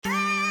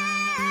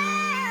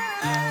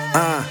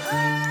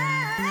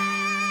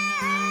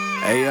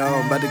Hey yo,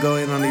 I'm about to go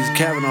in on these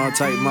Kavanaugh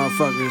type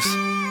motherfuckers.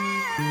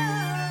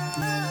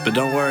 But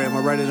don't worry, I'ma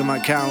write it in my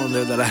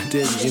calendar that I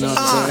didn't, you know what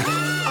I'm saying?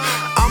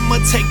 I'ma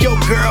take your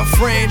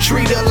girlfriend,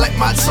 treat her like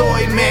my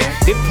toy, man.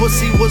 If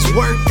pussy was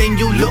worth, then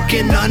you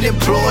looking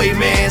unemployed,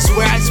 man.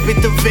 Swear I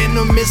spit the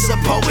venom, it's a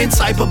potent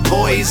type of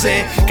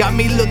poison. Got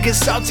me looking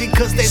salty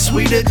cause they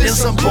sweeter than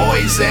some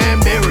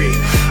poison berry.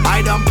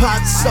 I done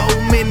popped so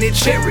many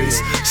cherries.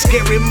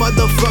 Scary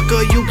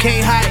motherfucker, you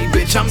can't hide,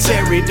 bitch, I'm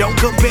Terry. Don't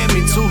compare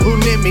me to who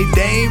near me,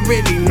 they ain't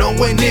really no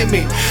one near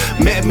me.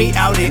 Met me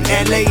out in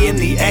LA in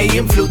the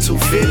AM, flew to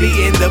Philly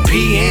in the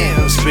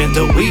PM. Spent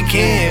the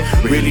weekend,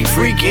 really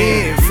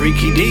freaking,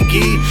 freaky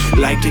deaky.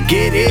 Like to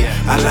get it,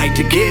 I like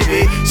to give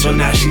it. So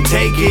now she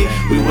take it,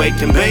 we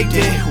waked and baked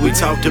it. We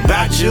talked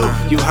about you,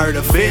 you hurt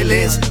her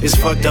feelings. It's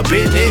fucked up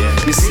in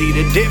it, you see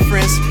the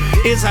difference.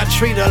 Is I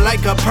treat her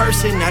like a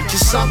person, not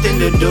just something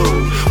to do.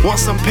 Want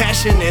some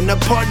passion and a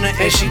partner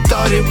and she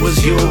thought it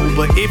was you.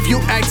 But if you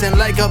acting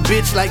like a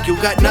bitch, like you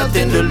got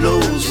nothing to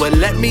lose, well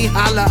let me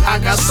holler, I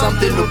got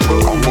something to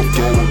prove. I'ma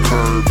throw a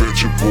curve at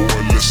your boy,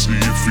 let's see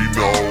if he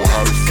know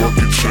how to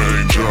fucking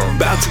change up.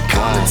 About to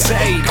come and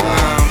take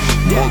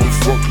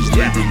motherfuckers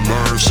need to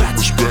learn some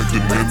respect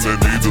and then they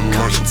need to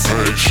learn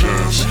some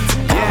patience.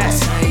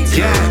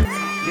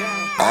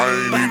 I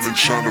ain't even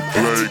tryna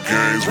play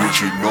games with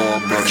you, know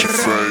I'm not your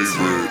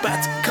favorite.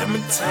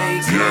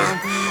 Yeah,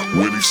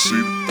 when you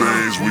see the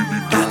things we be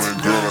doing,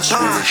 girl, I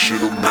swear that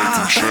shit'll make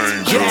you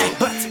change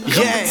up.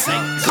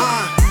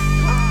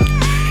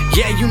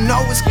 Yeah, you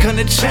know it's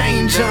gonna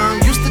change,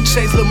 Used to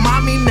chase lil'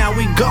 mommy, now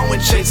we go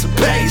and chase a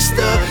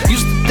baster.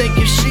 Used to think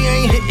if she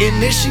ain't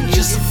hitting it, she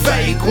just a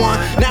fake one.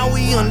 Now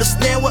we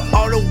understand what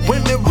all the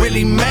women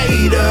really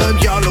made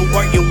of. Y'all will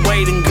work your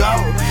weight and go.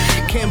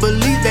 Can't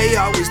believe they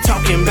always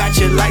talking about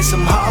you like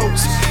some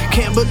hoes.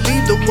 Can't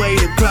believe the way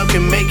the club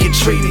can make you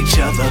treat each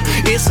other.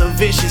 It's a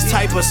vicious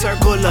type of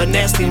circle, a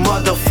nasty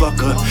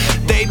motherfucker.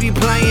 They be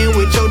playing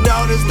with your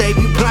daughters, they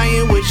be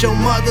playing with your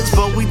mothers,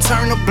 but we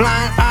turn a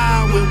blind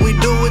eye when we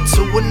do it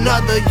to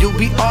another. You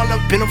be all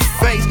up in her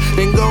face,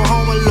 then go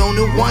home alone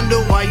and wonder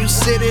why you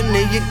sitting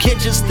in your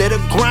kitchen instead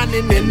of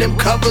grinding in them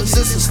covers.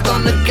 It's a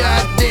stunner,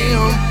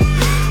 goddamn.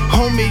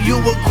 Homie, you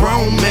a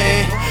grown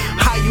man.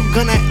 How you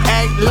gonna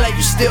act like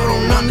you still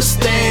don't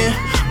understand?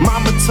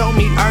 Mama told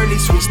me early,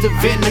 switch the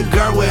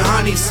vinegar with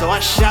honey. So I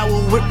shower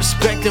with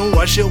respect and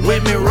watch your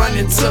women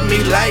running to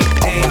me like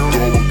damn. I'ma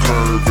throw a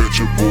curve at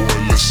your boy,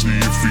 let's see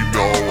if he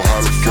know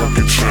how to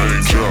fucking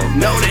change up.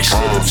 Know that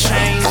shit'll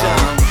change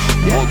up.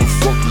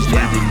 Motherfuckers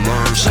need to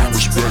learn some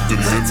respect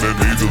and then they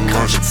need to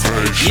learn some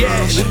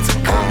patience.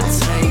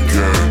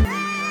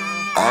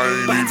 I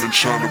ain't even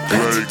tryna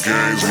play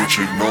games with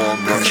you, know I'm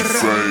not your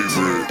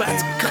favorite.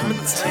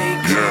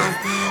 Yeah,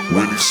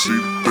 when you see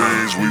the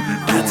things we be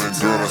doing,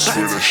 girl, I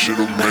swear that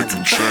shit'll make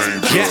them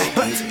change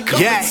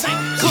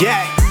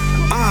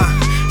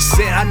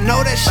Said I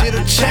know that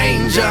shit'll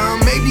change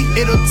maybe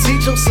it'll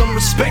teach them some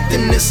respect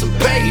and some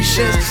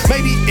patience.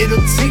 Maybe it'll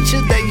teach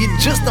you that you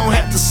just don't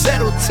have to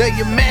settle. Tell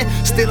your man,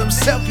 still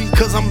himself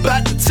because I'm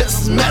about to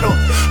test his metal.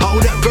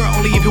 Hold up girl,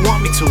 only if you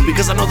want me to,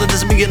 because I know that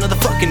there's be another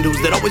fucking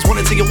dudes that always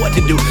wanna tell you what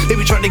to do. They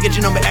be trying to get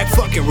your number, act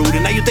fucking rude,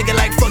 and now you thinking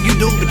like fuck you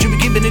do, but you be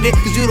keeping it in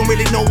cause you don't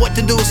really know what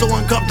to do. So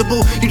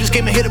uncomfortable, you just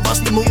came in here to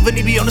bust the move, and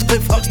he be on the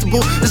split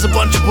Huxtable. There's a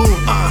bunch of boo,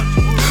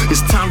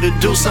 it's time to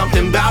do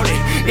something about it.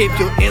 If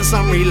you're in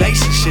some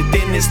relationship,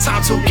 then it's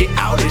time to get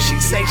out it. She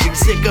say she's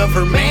sick of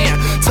her man.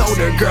 Told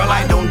her, girl,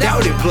 I don't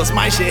doubt it. Plus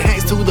my shit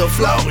hangs to the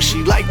floor.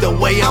 She like the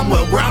way I'm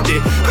well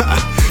grounded.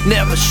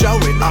 Never show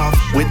it off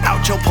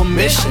without your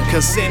permission,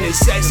 cause sin is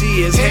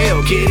sexy as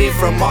hell. Get it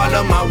from all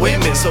of my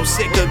women. So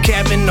sick of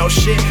capping no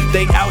shit.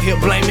 They out here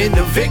blaming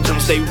the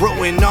victims. They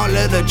ruin all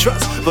of the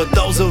trust for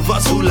those of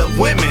us who love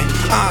women.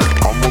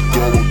 I'ma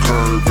throw a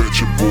curve at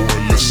your boy,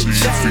 let's see if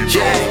he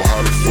know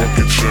how to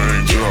fucking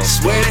change up.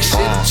 Swear that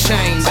shit'll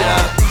change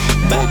up.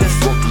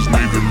 Motherfuckers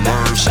need to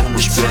learn some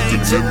respect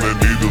and then they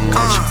need to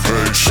learn some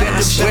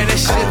patience. Swear that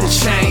shit'll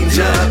change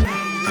up.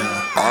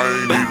 I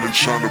ain't even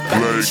tryna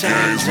play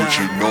games with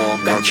you, know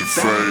I'm not your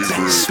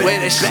favorite. Swear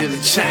that shit'll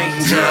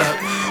change up.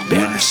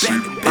 When you see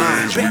the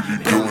things we be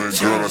doing,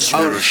 girl, I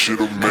swear that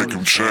shit'll make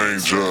them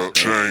change up.